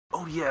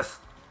Oh yes,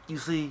 you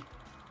see,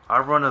 I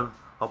run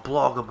a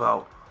blog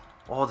about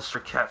all the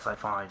stray cats I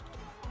find.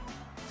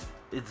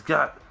 It's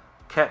got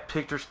cat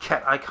pictures,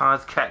 cat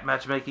icons, cat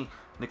matchmaking.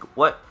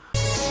 What?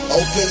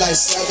 Open like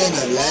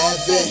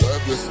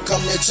 7-Eleven.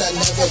 Come to try,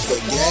 never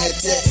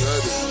forget it.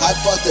 I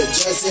bought the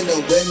dress and the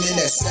women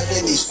at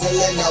 70s,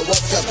 feeling I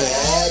woke up in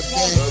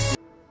heaven.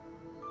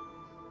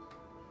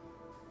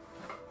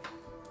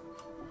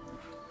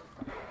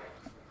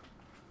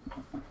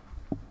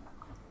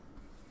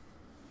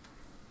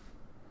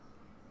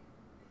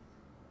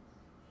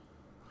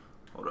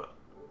 Hold up.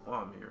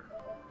 While I'm here.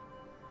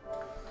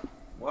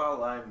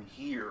 While I'm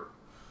here.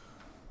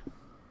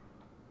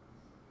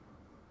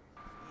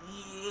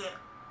 Yeah.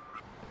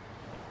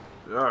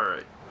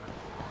 Alright.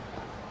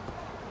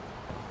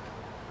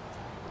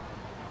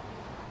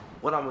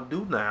 What I'm gonna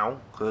do now,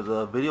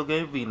 cause video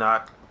game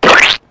V-Knock,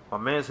 my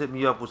man's hit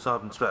me up with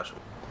something special.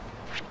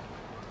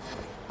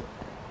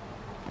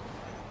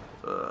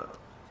 Hold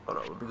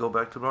on, let me go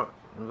back to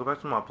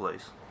my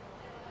place.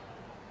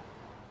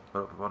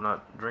 Hold up, if I'm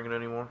not drinking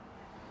anymore.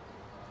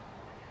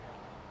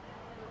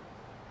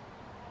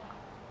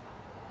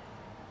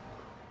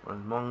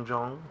 Where's Mung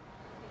Jong?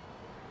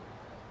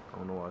 I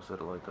don't know why I said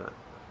it like that.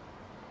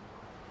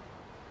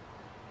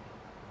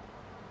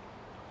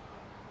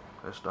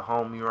 That's the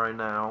homie right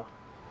now.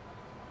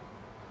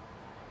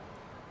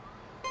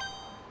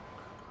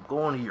 I'm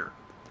going here.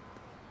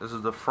 This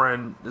is the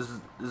friend. This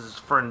is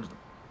friend,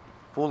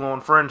 full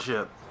on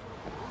friendship.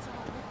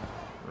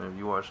 If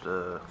you watched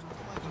the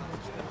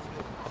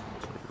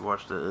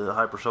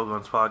Hyper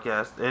Shoguns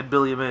podcast and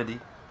Billy and Mandy,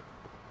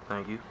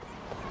 thank you.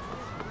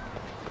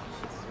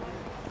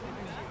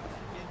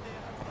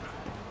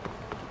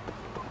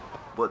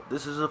 But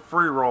this is a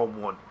free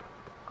roam one,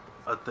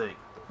 I think,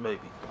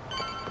 maybe.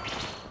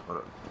 Hold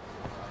up.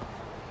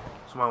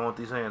 Somebody want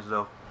these hands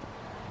though.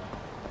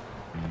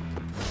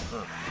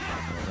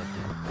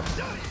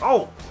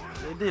 Oh,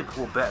 they did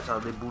pull bats out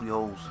of their booty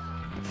holes.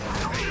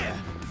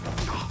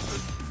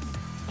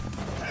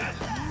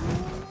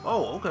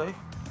 Oh, okay.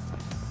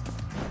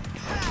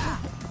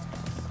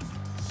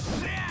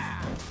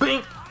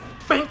 Bink,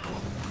 bink,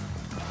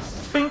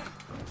 bink,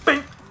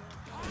 bink,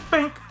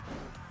 bink.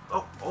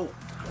 Oh, oh.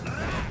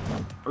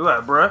 Where you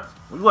at, bruh?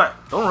 Where you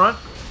at? Don't run.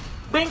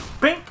 Bink,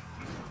 bink.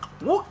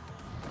 Whoop.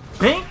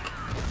 Bink.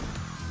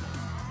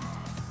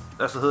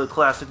 That's a hood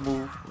classic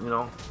move, you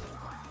know.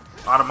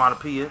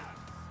 Onomatopoeia.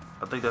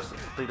 I think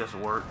that's a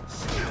word.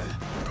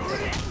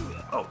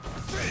 Oh.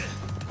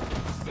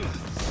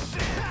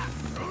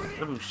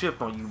 Let me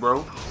shift on you,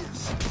 bro.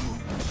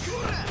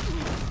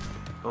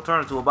 Don't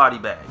turn into a body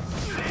bag.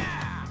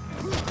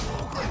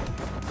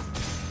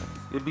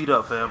 Get beat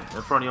up, fam,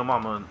 in front of your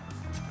mama. And...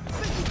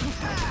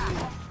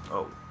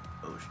 Oh.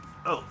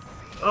 Oh.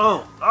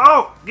 Oh.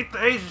 Oh. Get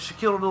the Asian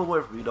Shaquille O'Neal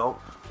away from me, dog.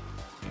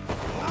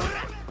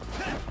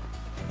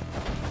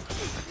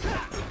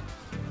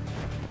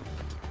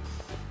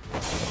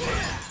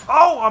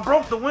 Oh, I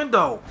broke the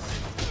window.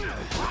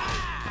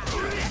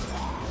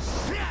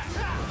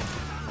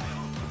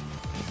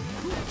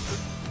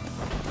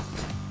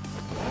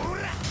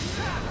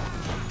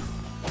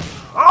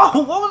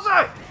 Oh, what was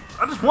that?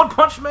 I just one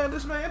punch man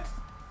this man.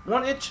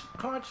 1 inch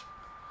punch.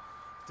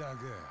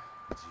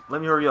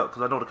 Let me hurry up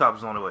because I know the cops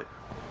is on the way.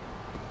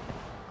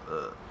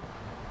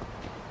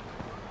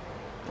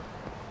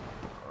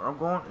 I'm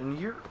going in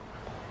here.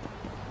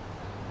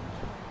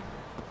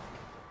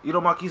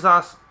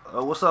 Makisas,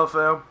 what's up,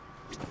 fam?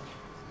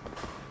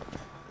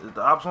 Is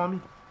the ops on me?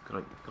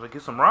 Can I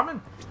get some ramen?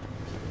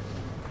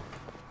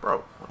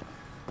 Bro.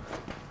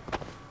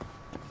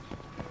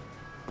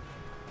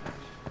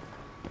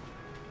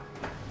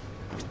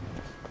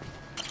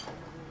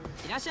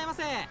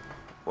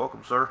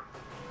 Welcome, sir.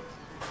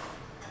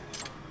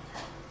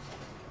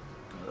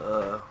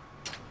 Let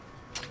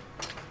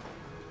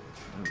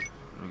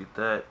me get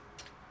that.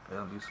 And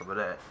let me get some of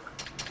that.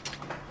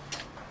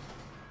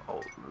 Oh,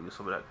 let me get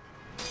some of that.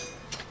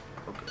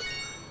 Okay.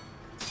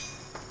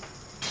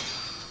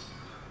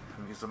 Let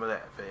me get some of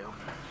that, fam.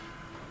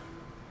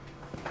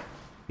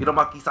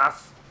 Makisas.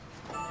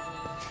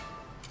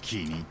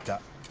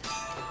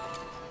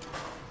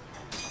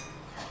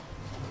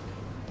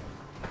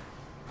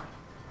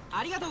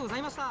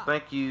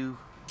 Thank you.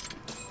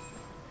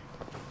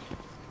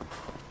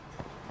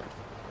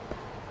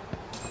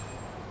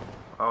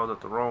 I was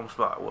at the wrong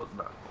spot,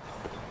 wasn't I?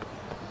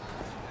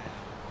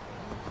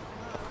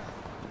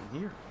 In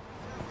here.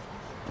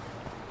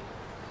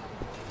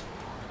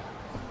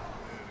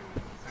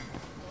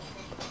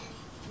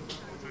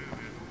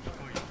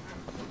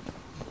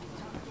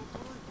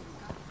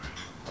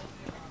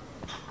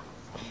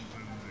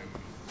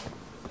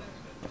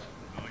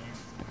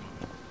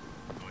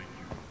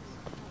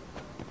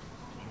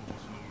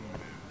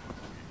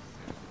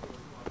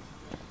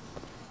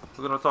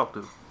 Who can I talk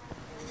to?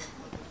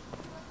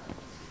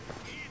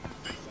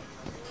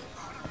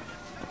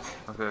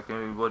 Okay, I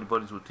can't be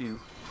buddies with you.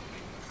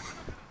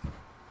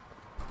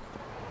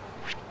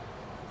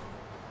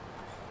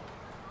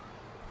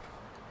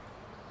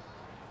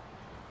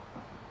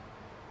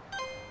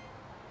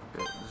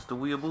 this the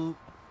weeaboo?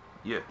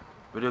 Yeah.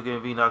 Video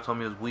game V-Knock told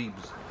me it was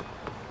weebs.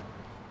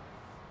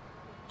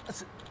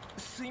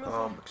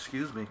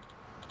 Excuse me.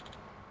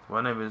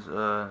 My name is,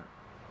 and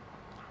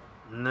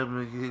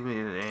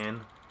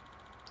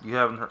you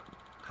haven't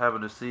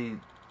happened to see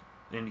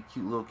any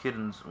cute little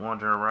kittens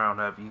wandering around,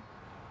 have you?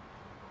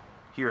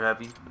 Here,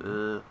 have you?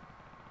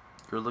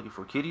 You're looking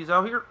for kitties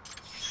out here?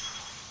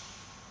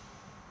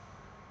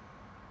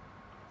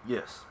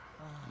 Yes.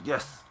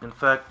 Yes. In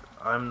fact,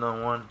 I'm the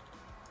one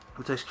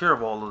who takes care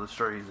of all of the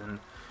strays and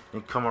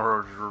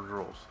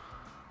commercials.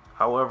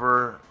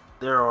 However,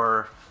 there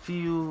are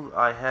few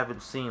I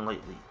haven't seen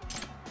lately.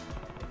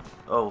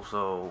 Oh,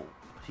 so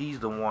he's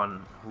the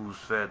one who's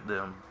fed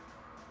them.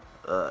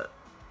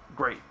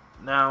 Great.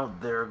 Now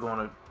they're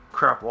gonna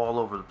crap all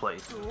over the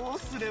place.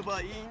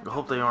 I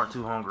hope they aren't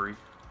too hungry.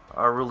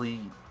 I really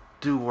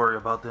do worry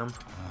about them.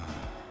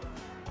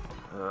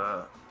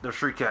 They're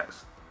street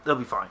cats. They'll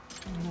be fine.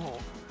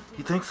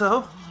 You think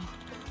so?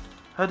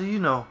 How do you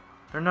know?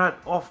 They're not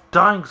off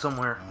dying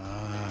somewhere.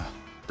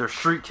 They're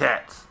street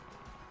cats.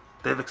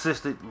 They've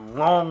existed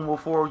long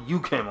before you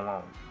came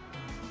around.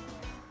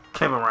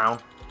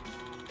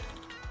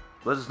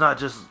 But it's not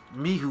just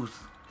me who's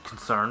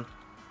concerned.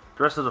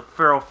 The rest of the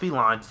feral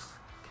felines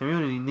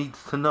community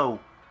needs to know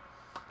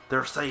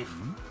they're safe.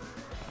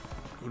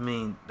 You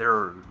mean there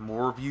are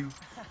more of you?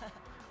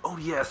 Oh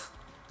yes.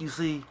 You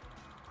see,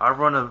 I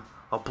run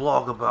a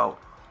blog about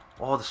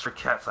all the stray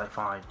cats I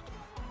find.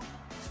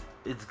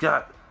 It's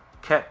got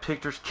cat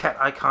pictures, cat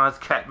icons,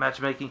 cat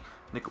matchmaking,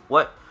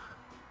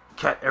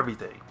 cat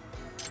everything.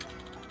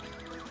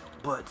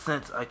 But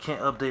since I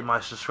can't update my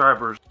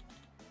subscribers,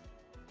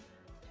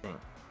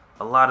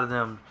 a lot of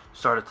them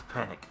started to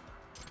panic.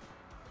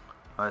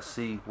 I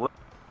see. What?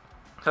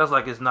 Sounds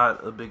like it's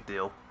not a big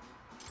deal.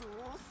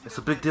 It's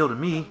a big deal to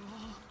me.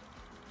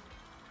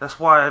 That's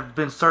why I've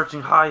been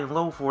searching high and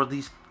low for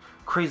these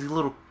crazy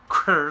little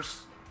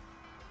critters.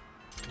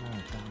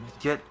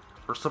 Yet,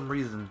 for some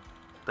reason,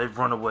 they've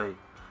run away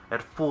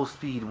at full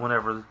speed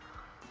whenever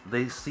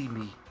they see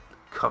me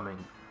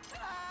coming.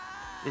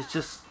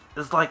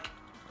 It's like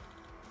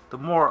the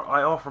more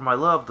I offer my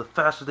love, the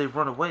faster they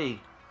run away.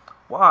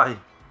 Why?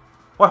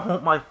 Why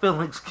won't my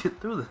feelings get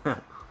through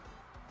them?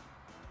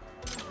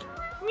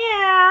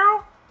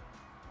 Meow.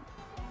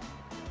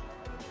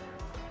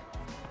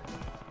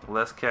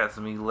 Less cats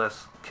and me,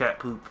 less cat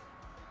poop.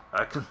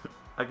 I can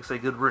say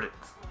good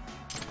riddance.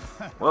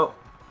 Well,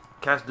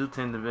 cats do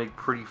tend to make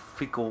pretty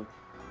fecal,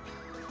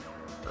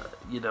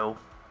 you know.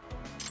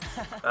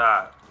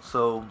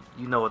 So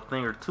you know a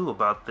thing or two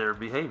about their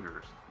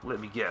behaviors. Let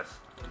me guess.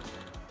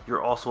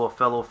 You're also a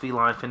fellow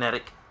feline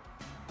fanatic?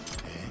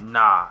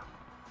 Nah,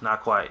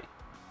 not quite.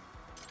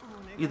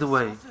 Either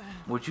way,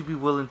 would you be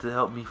willing to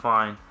help me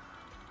find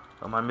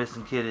my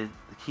missing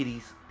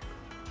kitties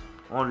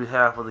on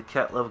behalf of the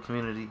cat lover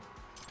community?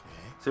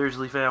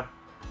 Seriously, fam?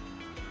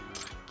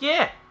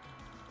 Yeah.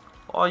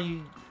 All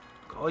you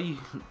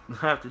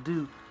have to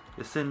do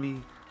is send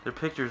me their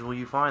pictures when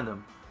you find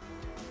them,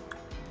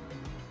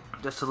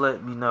 just to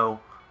let me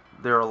know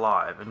they're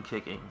alive and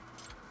kicking.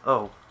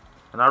 Oh,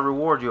 and I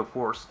reward you, of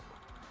course,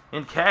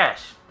 in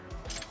cash.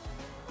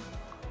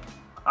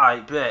 I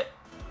bet.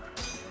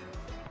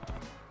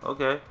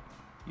 Okay,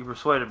 you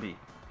persuaded me.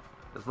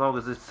 As long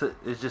as it's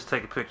just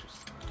taking pictures.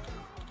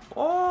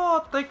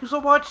 Oh, thank you so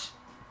much.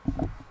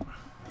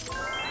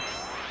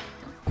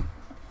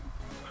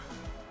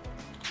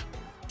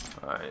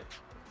 Alright.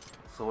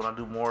 So when I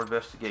do more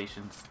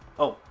investigations.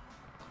 Oh,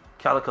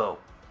 Calico.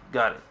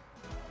 Got it.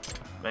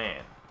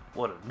 Man,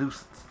 what a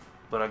nuisance.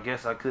 But I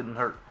guess it couldn't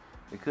hurt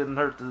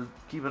to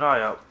keep an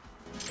eye out.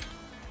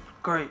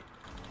 Great.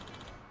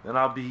 Then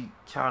I'll be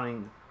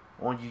counting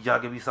on you,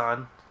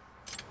 Yaga-Me-san.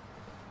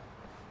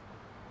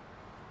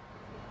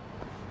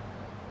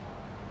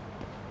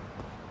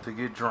 To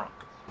get drunk.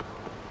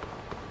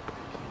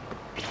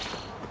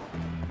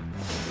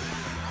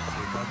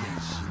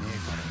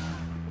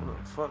 What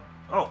the fuck?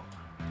 Oh!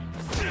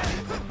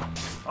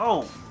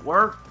 Oh,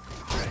 work!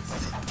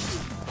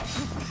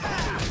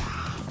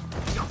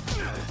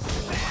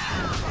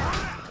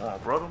 Come on,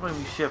 bro. Don't make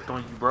me shift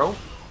on you, bro.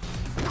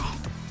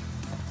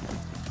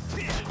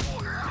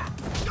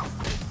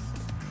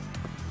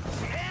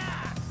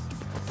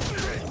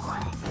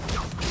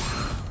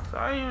 So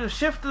I ain't even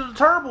shifted the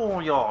turbo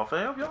on y'all,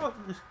 fam. Y'all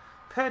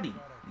petty.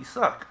 You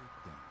suck.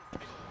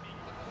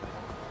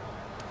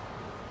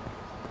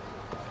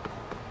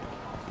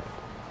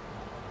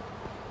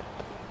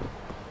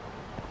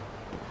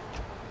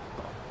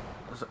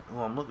 That's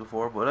what I'm looking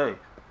for, but hey,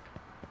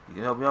 you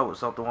can help me out with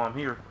something while I'm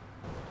here.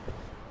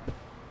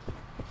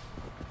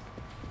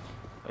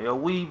 Hey, yo,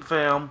 weeb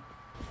fam.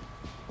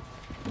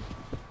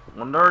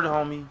 My nerd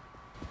homie.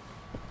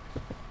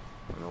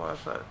 What I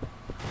said.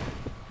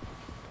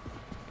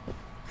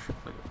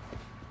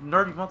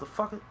 Nerdy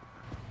motherfucker.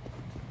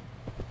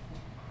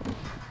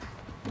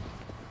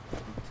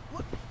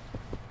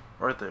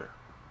 Right there.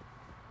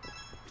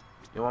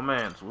 Yo, my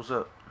mans, what's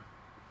up?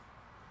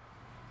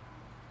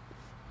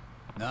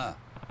 Nah.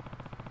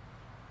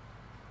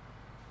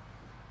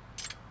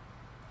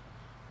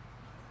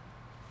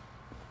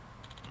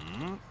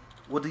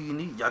 What do you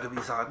need,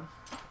 Yaga-Me-san?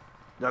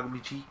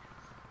 Yaga-Me-chi?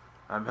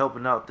 I'm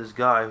helping out this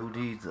guy who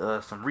needs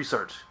some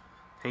research.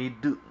 Can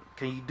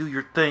you do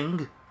your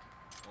thing?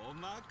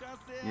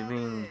 You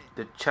mean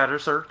the chatter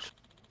search?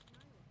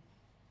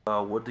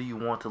 What do you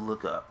want to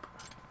look up?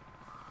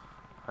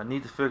 I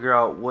need to figure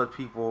out what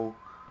people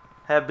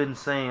have been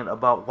saying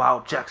about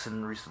Wild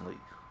Jackson recently.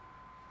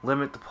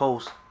 Limit the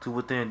post to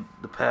within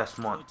the past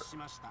month.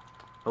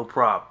 No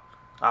problem.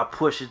 I'll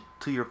push it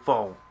to your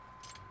phone.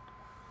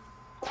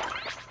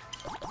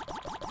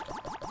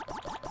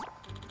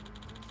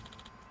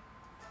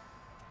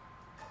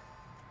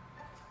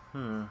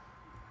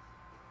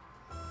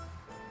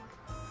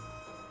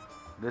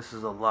 This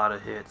is a lot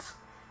of hits.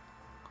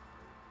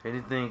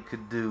 Anything we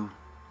could do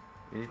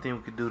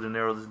to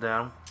narrow this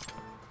down?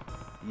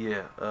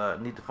 Yeah,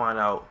 need to find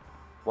out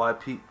why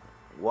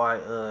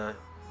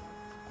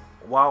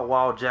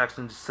Wild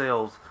Jackson's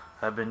sales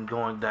have been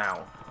going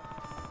down.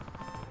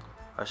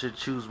 I should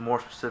choose more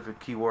specific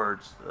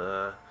keywords.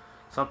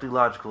 Something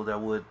logical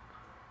that would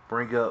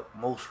bring up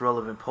most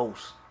relevant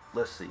posts.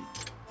 Let's see.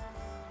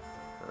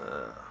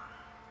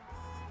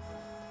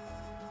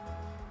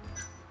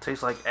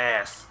 Tastes like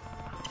ass.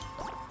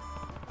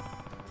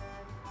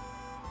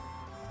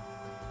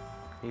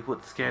 Can you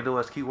put scandal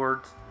as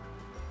keywords?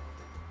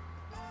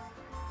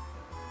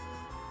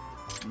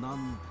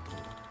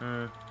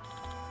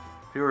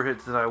 Fewer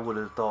hits than I would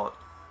have thought.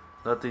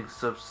 Nothing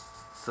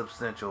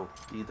substantial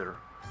either.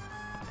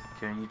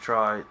 Can you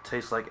try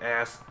tastes like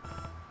ass?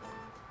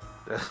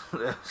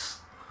 That's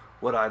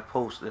what I'd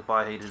post if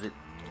I hated it.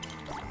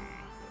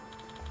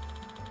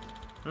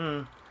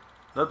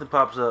 Nothing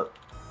pops up.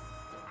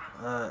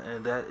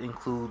 And that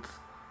includes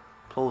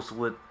posts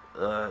with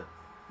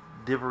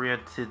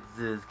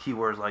differentiated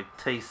keywords like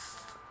taste,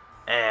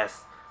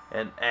 ass,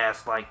 and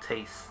ass like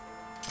taste.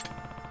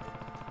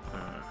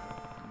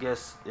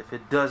 Guess if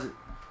it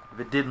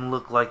didn't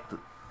look like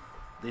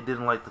they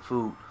didn't like the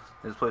food,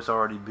 this place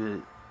already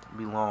be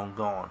long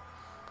gone.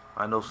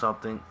 I know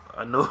something.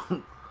 I know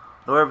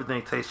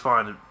everything tastes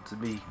fine to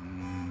me.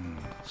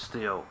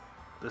 Still,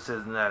 this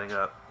isn't adding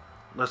up.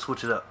 Let's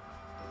switch it up.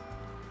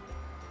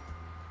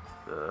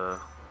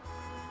 Let's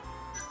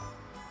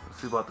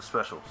see about the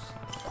specials.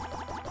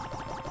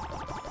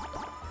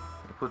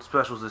 Put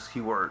specials as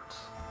keywords.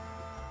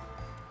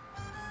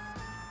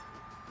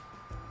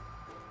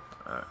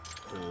 Alright.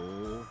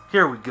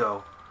 Here we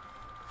go.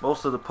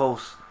 Most of the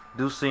posts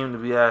do seem to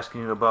be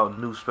asking about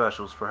new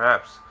specials.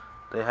 Perhaps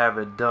they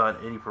haven't done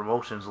any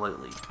promotions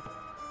lately.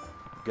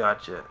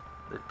 Gotcha.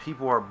 If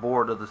people are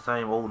bored of the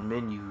same old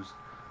menus,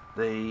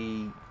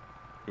 they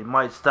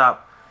might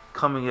stop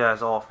coming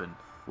as often,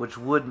 which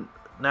wouldn't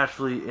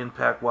naturally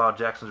impact Wild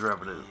Jackson's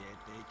revenue.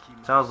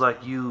 Sounds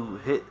like you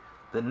hit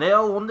the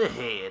nail on the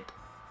head.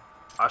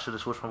 I should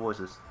have switched my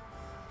voices.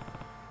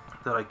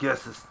 Then I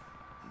guess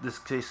this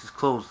case is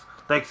closed.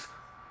 Thanks,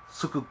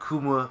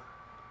 Sukukuma.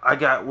 I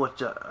got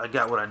what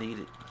I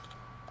needed.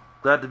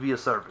 Glad to be of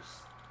service.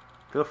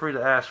 Feel free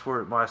to ask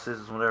for my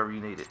assistance whenever you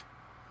need it.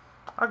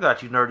 I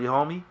got you, nerdy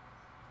homie.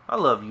 I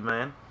love you,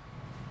 man.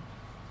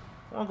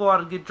 Wanna go out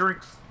and get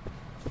drinks?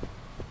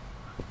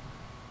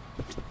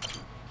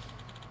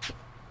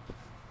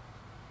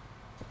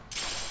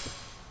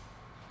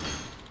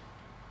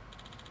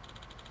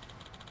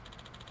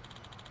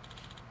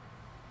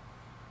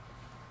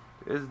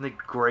 Isn't it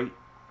great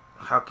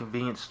how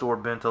convenience store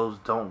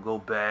bentos don't go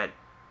bad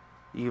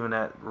even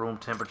at room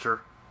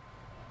temperature?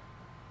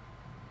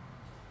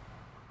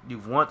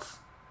 Once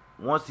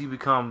you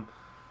become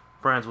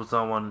friends with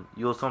someone,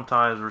 you'll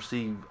sometimes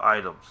receive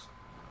items.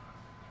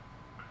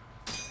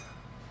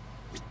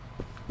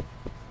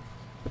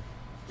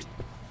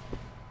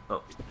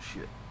 Oh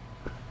shit.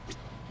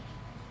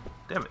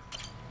 Damn it.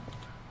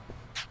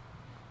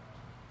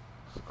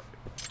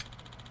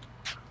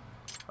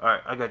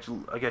 Alright, I got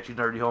you,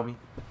 nerdy homie.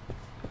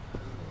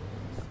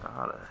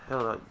 How the hell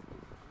did I...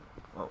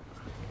 Oh.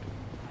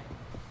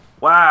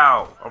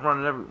 Wow! I'm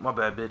running my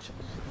bad, bitch.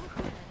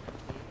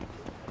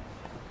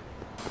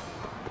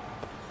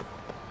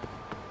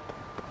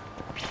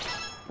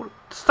 What?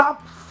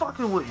 Stop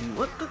fucking with me.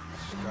 What the...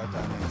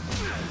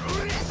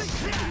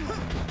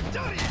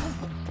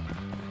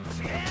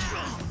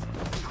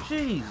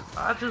 Jeez,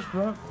 I just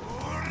want...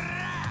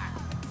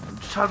 I'm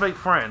just trying to make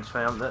friends,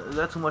 fam.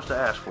 That's too much to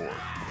ask for.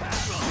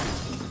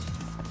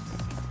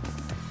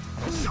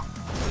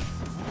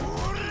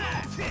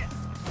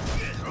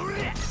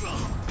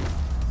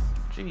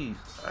 Jeez,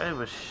 I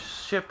haven't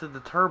shifted the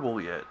turbo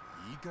yet.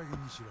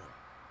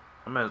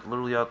 I'm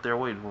literally out there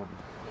waiting for me.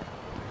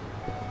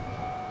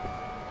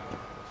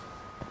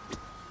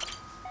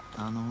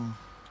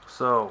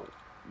 So,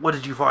 what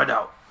did you find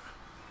out?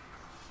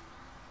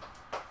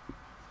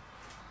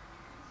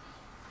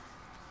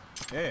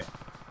 Hey.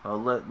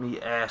 Let me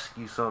ask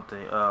you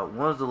something.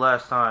 When's the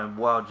last time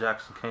Wild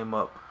Jackson came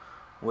up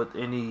with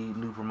any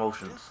new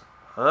promotions?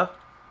 Huh?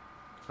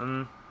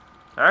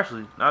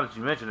 Actually, now that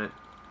you mention it,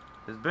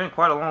 it's been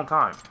quite a long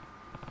time.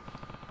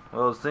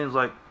 Well, it seems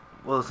like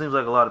a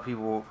lot of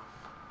people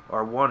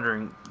are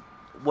wondering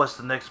what's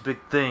the next big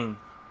thing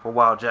for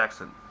Wild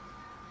Jackson.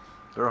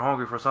 They're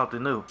hungry for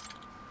something new.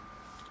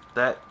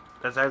 That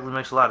actually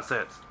makes a lot of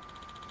sense.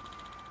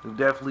 We've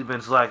definitely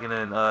been slacking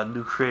in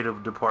new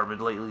creative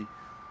department lately.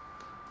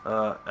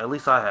 At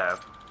least I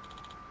have.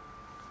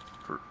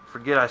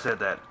 Forget I said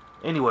that.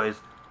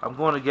 Anyways, I'm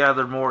going to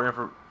gather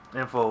more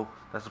info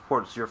that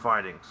supports your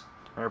findings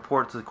and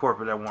report to the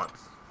corporate at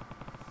once.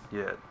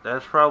 Yeah,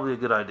 that's probably a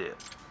good idea.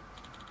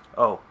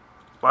 Oh,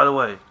 by the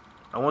way,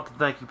 I want to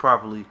thank you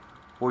properly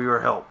for your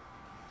help.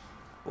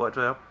 What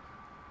the hell?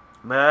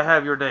 May I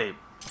have your name?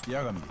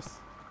 Yaga-Me.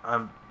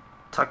 I'm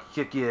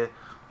Takikiki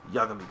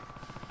Yaga-Me.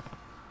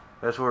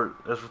 As for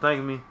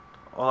thanking me,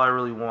 all I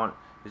really want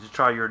is to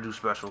try your new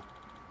special.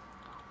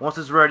 Once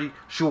it's ready,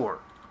 sure.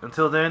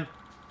 Until then,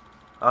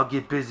 I'll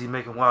get busy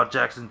making Wild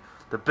Jackson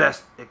the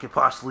best it could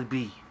possibly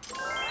be.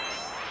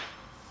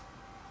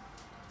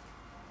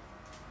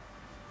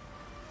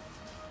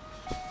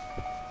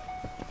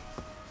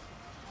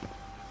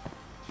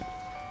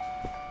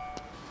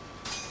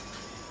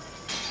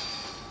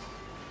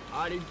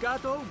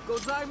 Arigato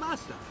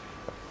gozaimashita.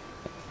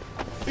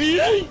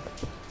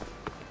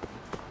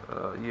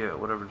 Yeah,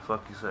 whatever the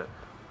fuck you said.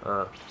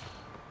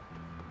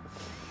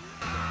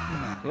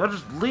 Y'all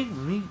just leave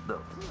me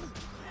though.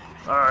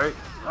 Alright.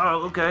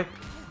 Oh, okay.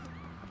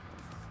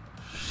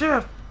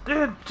 Shift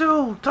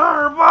into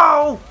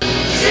turbo!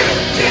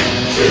 Shift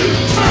into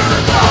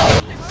turbo!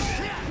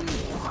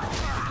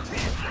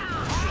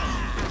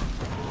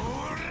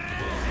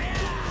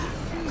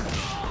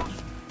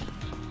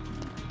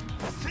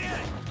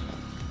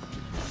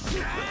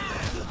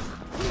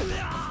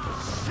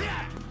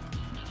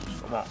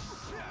 Come on.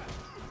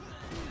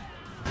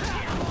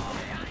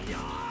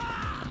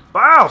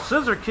 Wow,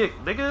 scissor kick,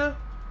 nigga.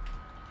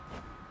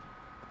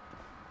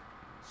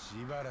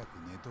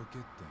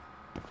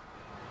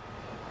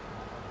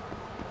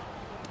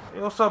 Hey,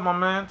 what's up, my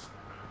mans?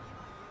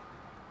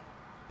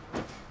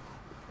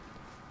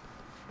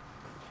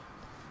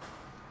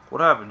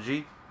 What happened,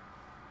 G?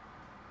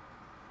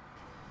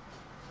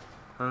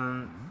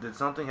 Did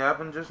something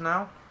happen just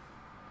now?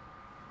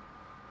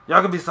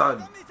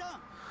 Yaga-Me-san.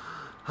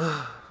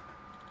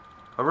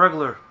 A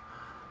regular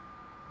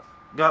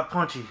got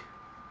punchy.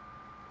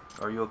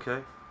 Are you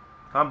okay?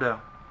 Calm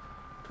down.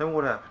 Tell me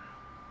what happened.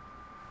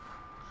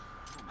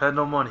 Had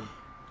no money.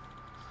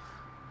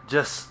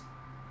 Just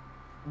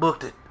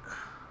booked it.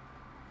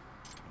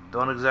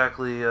 Don't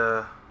exactly,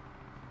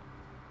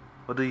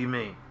 what do you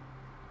mean?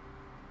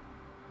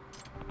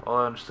 All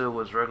I understood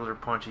was regular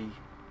punchy,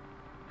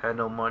 had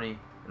no money,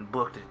 and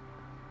booked it.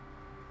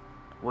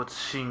 What's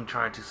Sheen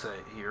trying to say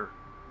here?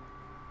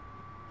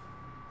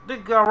 They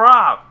got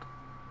robbed.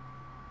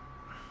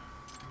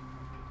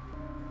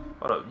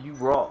 Hold up, you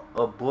wrote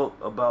a book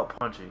about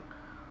punching.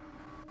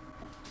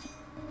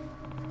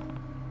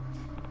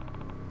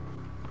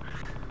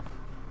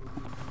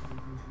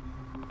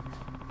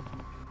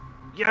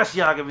 Yes,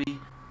 Yaga-Me.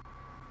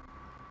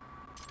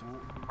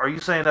 Are you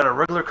saying that a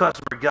regular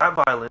customer got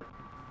violent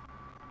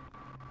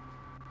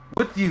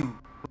with you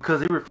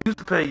because he refused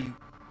to pay you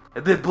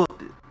and then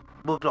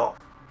booked off?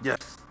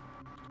 Yes.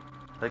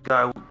 That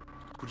guy who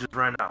just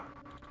ran out.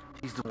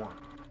 He's the one.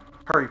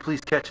 Hurry,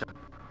 please catch him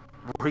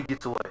before he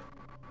gets away.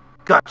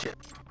 Gotcha.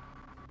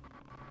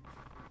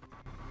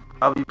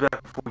 I'll be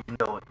back before you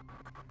know it.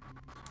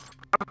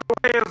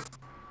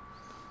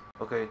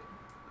 Okay,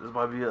 this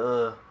might be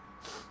a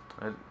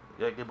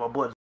yeah, get my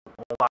buttons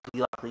on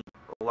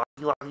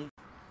locky.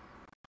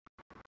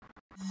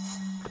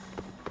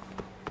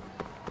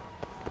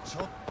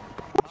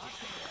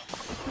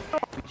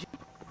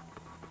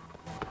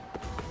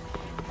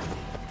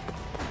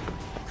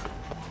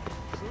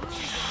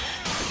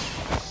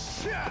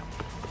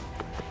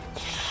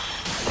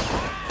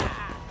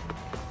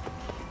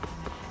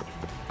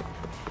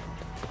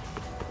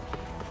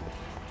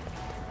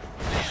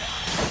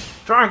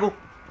 Triangle.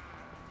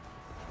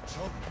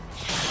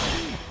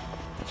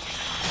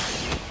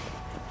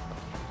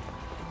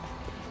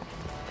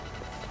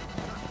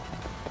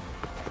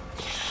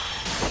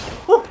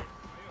 Woo.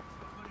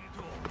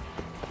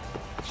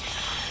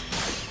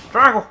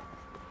 Triangle.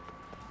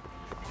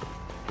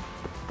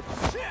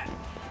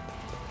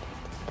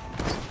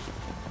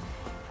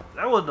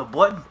 That wasn't a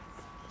button.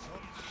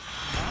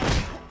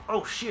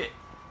 Oh shit.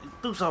 He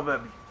threw something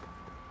at me.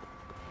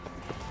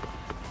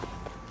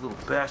 Little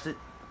bastard.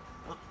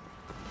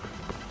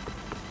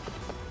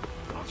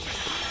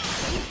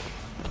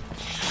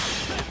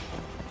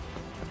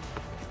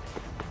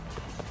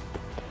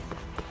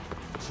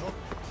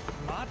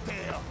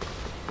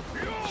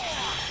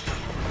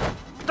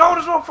 No,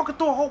 this motherfucker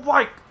threw a whole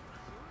bike.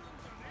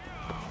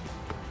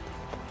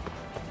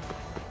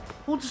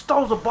 Who just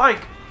throws a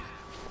bike?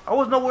 I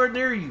was nowhere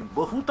near you,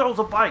 but who throws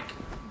a bike?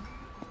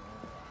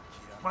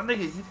 My nigga,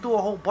 you threw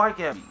a whole bike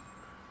at me.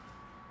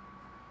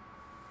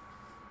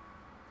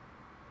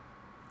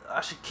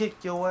 I should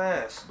kick your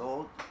ass,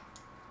 dog.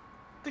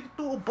 Nigga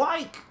threw a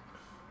bike.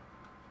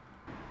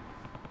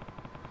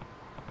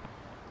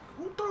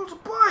 Who throws a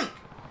bike?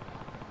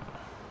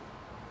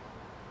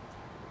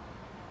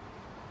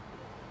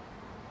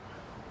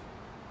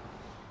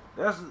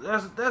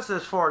 That's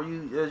as far as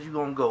you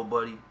gonna go,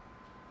 buddy.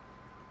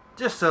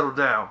 Just settle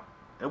down,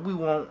 and we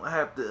won't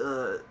have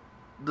to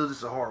do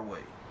this the hard way.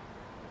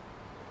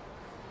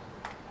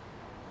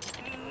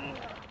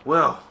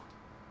 Well,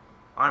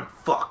 I'm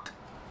fucked.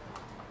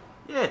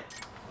 Yeah.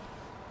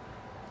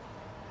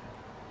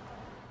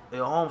 Hey,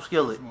 home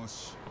skillet.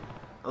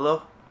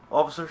 Hello,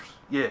 officers?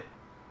 Yeah,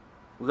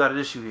 we got an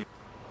issue here.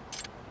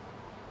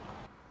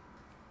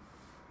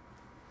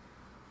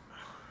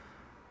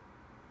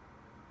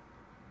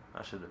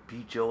 I should have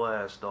beat your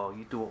ass, dog.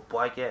 You threw a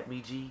bike at me,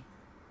 G.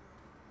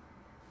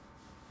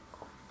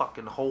 A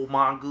fucking whole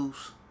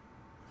mongoose.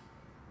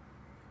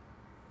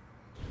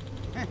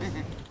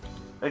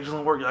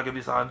 Excellent work,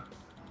 Yaga-Me-san.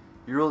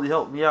 You really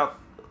helped me out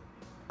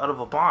of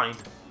a bind.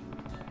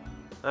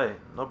 Hey,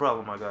 no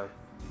problem, my guy.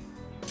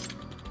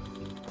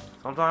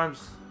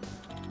 Sometimes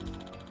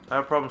I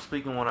have problems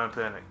speaking when I'm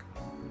panicked.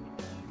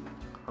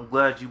 I'm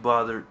glad you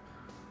bothered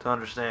to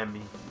understand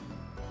me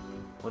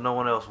when no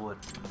one else would.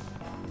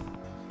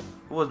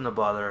 It wasn't a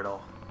bother at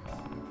all.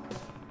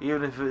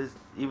 Even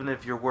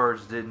if your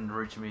words didn't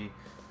reach me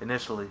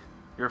initially,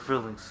 your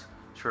feelings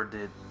sure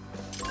did.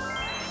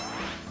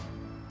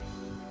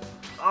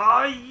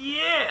 Oh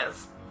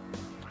yes!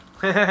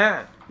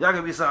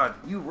 Yaga-Me-san,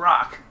 you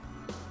rock!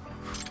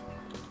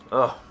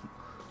 Oh,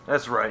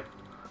 that's right.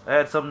 I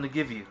had something to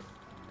give you.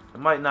 It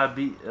might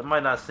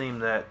not seem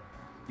that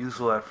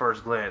useful at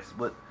first glance,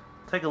 but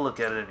take a look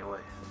at it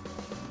anyway.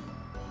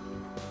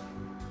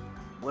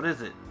 What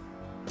is it?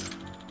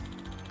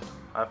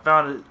 I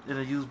found it in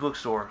a used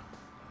bookstore.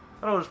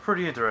 I thought it was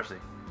pretty interesting.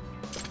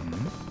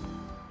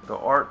 The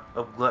Art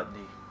of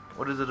Gluttony.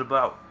 What is it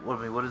about?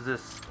 What is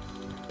this?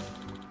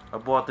 I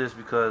bought this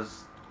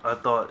because I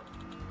thought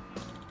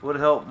it would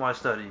help my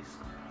studies.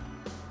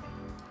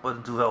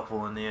 Wasn't too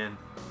helpful in the end.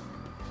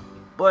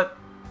 But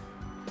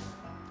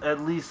at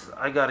least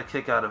I got a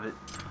kick out of it.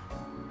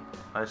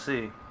 I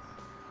see.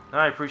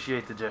 I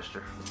appreciate the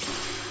gesture.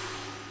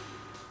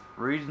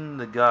 Reading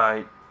the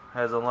guide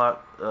has a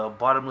lot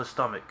bottomless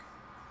stomach.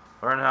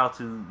 Learn how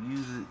to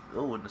use it.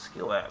 Oh, in the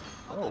skill app.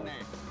 Oh.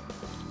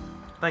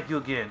 Thank you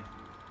again.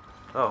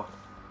 Oh,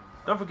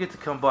 don't forget to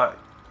come by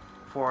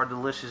for our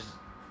delicious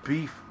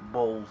beef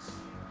bowls.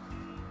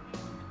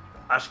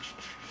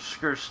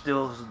 Sure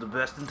still is the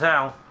best in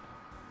town.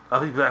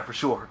 I'll be back for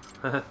sure.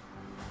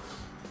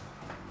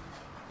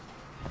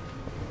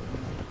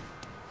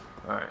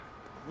 Alright.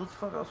 What the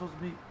fuck I was supposed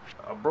to be?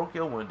 I broke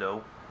your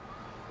window.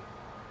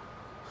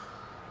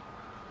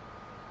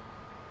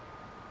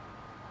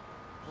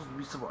 Supposed to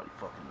be somebody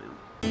fucking new.